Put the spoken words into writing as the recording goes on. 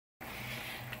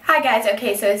Hi guys,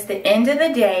 okay, so it's the end of the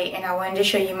day and I wanted to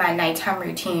show you my nighttime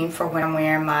routine for when I'm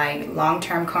wearing my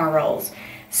long-term cornrows.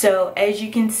 So as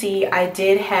you can see, I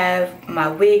did have my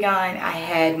wig on. I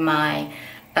had my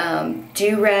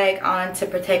do-rag on to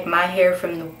protect my hair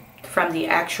from the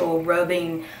actual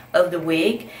rubbing of the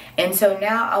wig. And so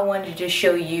now I wanted to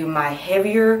show you my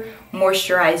heavier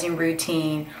moisturizing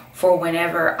routine for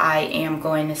whenever I am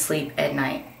going to sleep at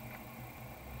night.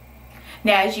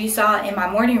 Now, as you saw in my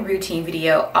morning routine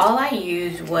video, all I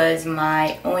used was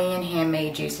my Oyen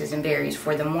handmade juices and berries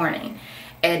for the morning.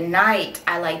 At night,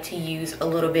 I like to use a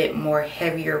little bit more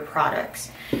heavier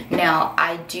products. Now,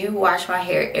 I do wash my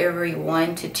hair every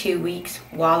 1 to 2 weeks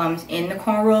while I'm in the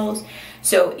cornrows.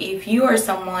 So if you are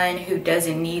someone who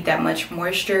doesn't need that much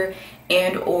moisture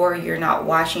and or you're not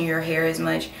washing your hair as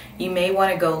much, you may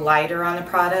want to go lighter on the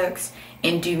products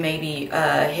and do maybe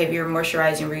a heavier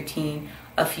moisturizing routine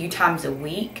a few times a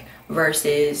week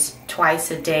versus twice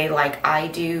a day like I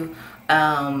do.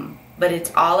 But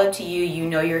it's all up to you. You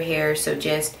know your hair, so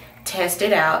just test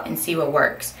it out and see what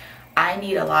works. I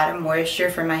need a lot of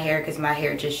moisture for my hair because my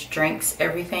hair just drinks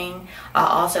everything. I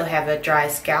also have a dry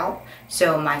scalp,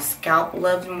 so my scalp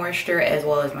loves moisture as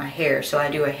well as my hair, so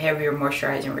I do a heavier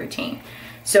moisturizing routine.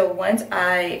 So once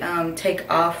I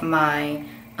take off my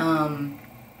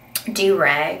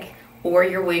do-rag or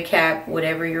your wig cap,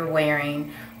 whatever you're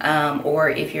wearing, or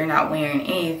if you're not wearing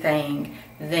anything,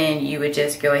 then you would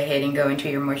just go ahead and go into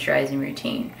your moisturizing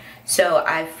routine. So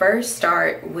I first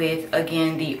start with,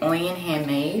 again, the Oyen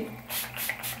handmade.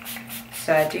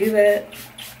 So I do that,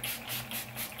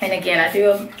 and again I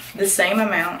do the same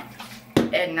amount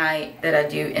at night that I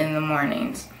do in the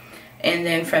mornings. And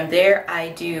then from there I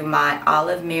do my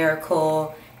Olive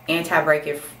Miracle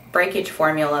Anti-Breakage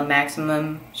Formula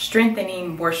Maximum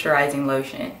Strengthening Moisturizing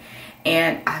Lotion.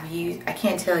 And I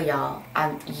can't tell y'all,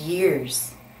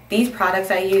 years. These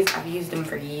products I've used them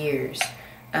for years.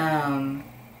 And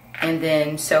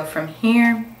then, so from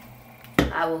here,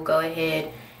 I will go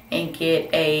ahead and get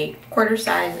a quarter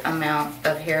size amount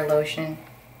of hair lotion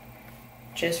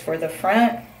just for the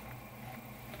front.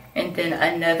 And then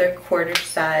another quarter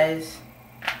size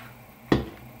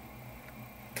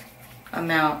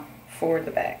amount for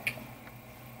the back.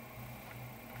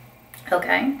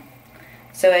 Okay,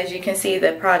 so as you can see,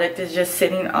 the product is just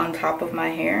sitting on top of my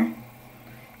hair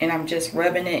and I'm just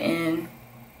rubbing it in,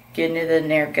 getting it in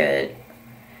there good.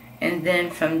 And then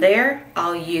from there,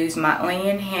 I'll use my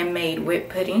Oyen handmade whipped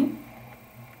pudding.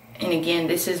 And again,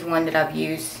 this is one that I've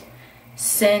used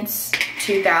since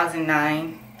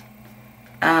 2009.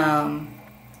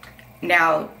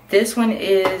 Now, this one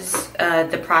is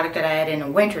the product that I had in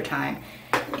the winter time.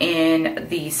 In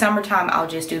the summertime, I'll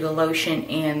just do the lotion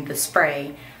and the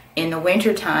spray. In the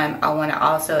winter time, I want to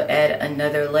also add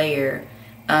another layer.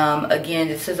 Again,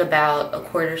 this is about a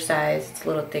quarter size. It's a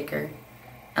little thicker.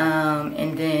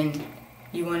 And then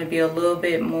you want to be a little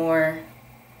bit more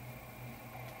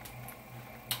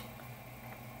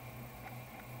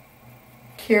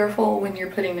careful when you're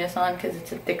putting this on because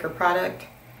it's a thicker product.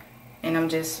 And I'm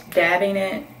just dabbing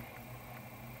it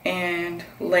and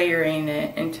layering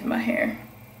it into my hair.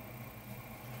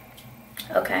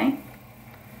 Okay,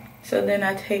 so then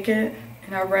I take it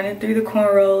and I run it through the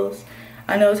cornrows.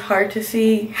 I know it's hard to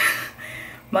see.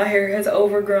 My hair has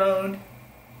overgrown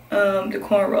the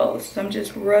cornrows, so I'm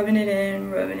just rubbing it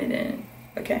in,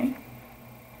 okay?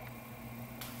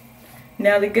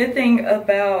 Now the good thing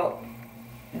about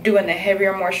doing the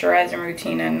heavier moisturizing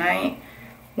routine at night,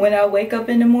 when I wake up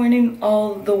in the morning,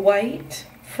 all the white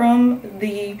from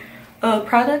the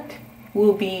product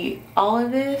will be, all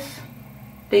of this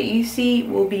that you see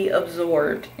will be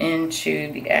absorbed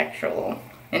into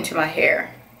into my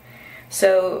hair.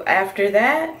 So after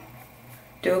that,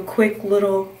 do a quick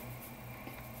little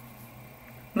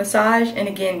massage, and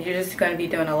again, you're just going to be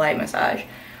doing a light massage.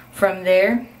 From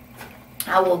there,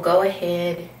 I will go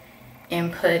ahead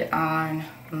and put on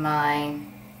my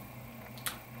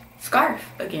scarf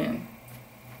again.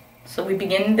 So we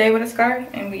begin the day with a scarf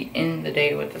and we end the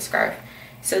day with a scarf.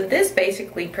 So this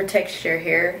basically protects your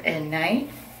hair at night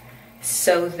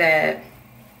so that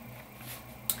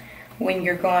when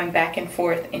you're going back and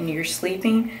forth and you're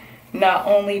sleeping, not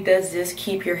only does this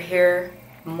keep your hair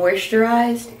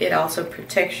moisturized, it also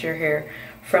protects your hair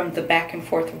from the back and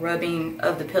forth rubbing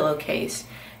of the pillowcase.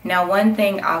 Now, one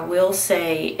thing I will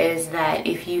say is that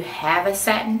if you have a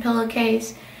satin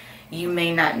pillowcase, you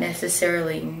may not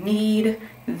necessarily need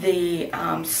the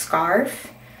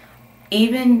scarf.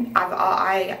 Even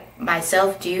I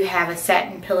myself do have a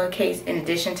satin pillowcase in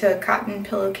addition to a cotton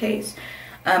pillowcase.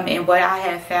 And what I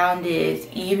have found is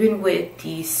even with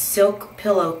the silk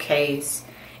pillowcase,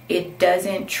 it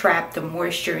doesn't trap the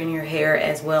moisture in your hair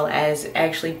as well as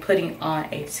actually putting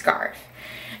on a scarf.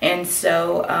 And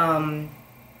so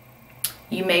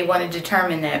you may want to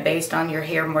determine that based on your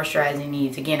hair moisturizing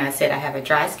needs. Again, I said I have a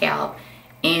dry scalp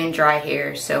and dry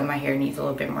hair, so my hair needs a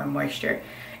little bit more moisture.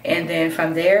 And then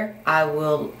from there, I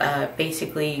will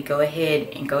basically go ahead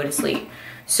and go to sleep.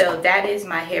 So that is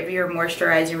my heavier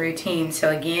moisturizing routine. So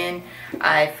again,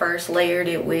 I first layered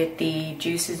it with the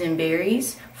juices and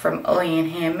berries from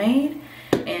Oyen Handmade.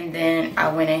 And then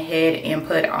I went ahead and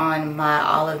put on my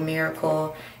Olive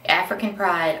Miracle, African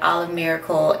Pride Olive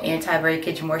Miracle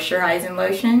Anti-Breakage Moisturizing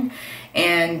Lotion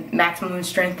and Maximum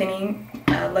Strengthening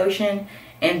Lotion.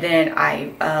 And then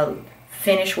I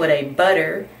finished with a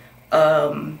butter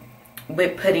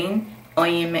whipped pudding,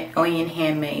 Oyen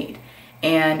Handmade.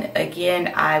 And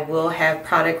again, I will have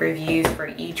product reviews for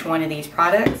each one of these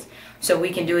products, so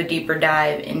we can do a deeper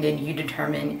dive and then you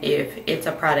determine if it's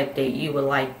a product that you would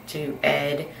like to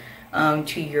add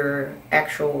to your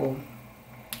actual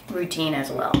routine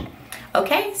as well.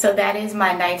 Okay, so that is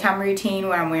my nighttime routine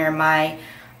where I'm wearing my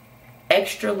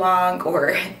extra long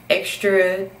or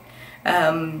extra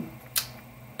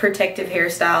protective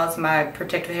hairstyles. My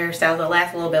protective hairstyles will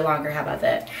last a little bit longer. How about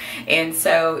that? And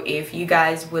so if you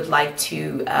guys would like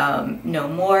to know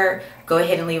more, go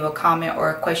ahead and leave a comment or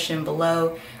a question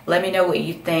below. Let me know what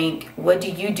you think. What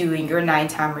do you do in your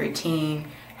nighttime routine?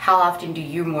 How often do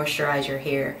you moisturize your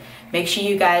hair? Make sure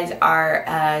you guys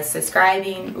are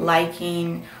subscribing,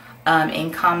 liking,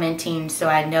 and commenting so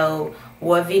I know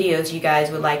what videos you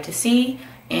guys would like to see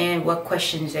and what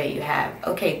questions that you have.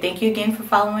 Okay, thank you again for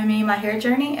following me in my hair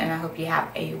journey, and I hope you have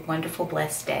a wonderful,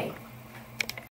 blessed day.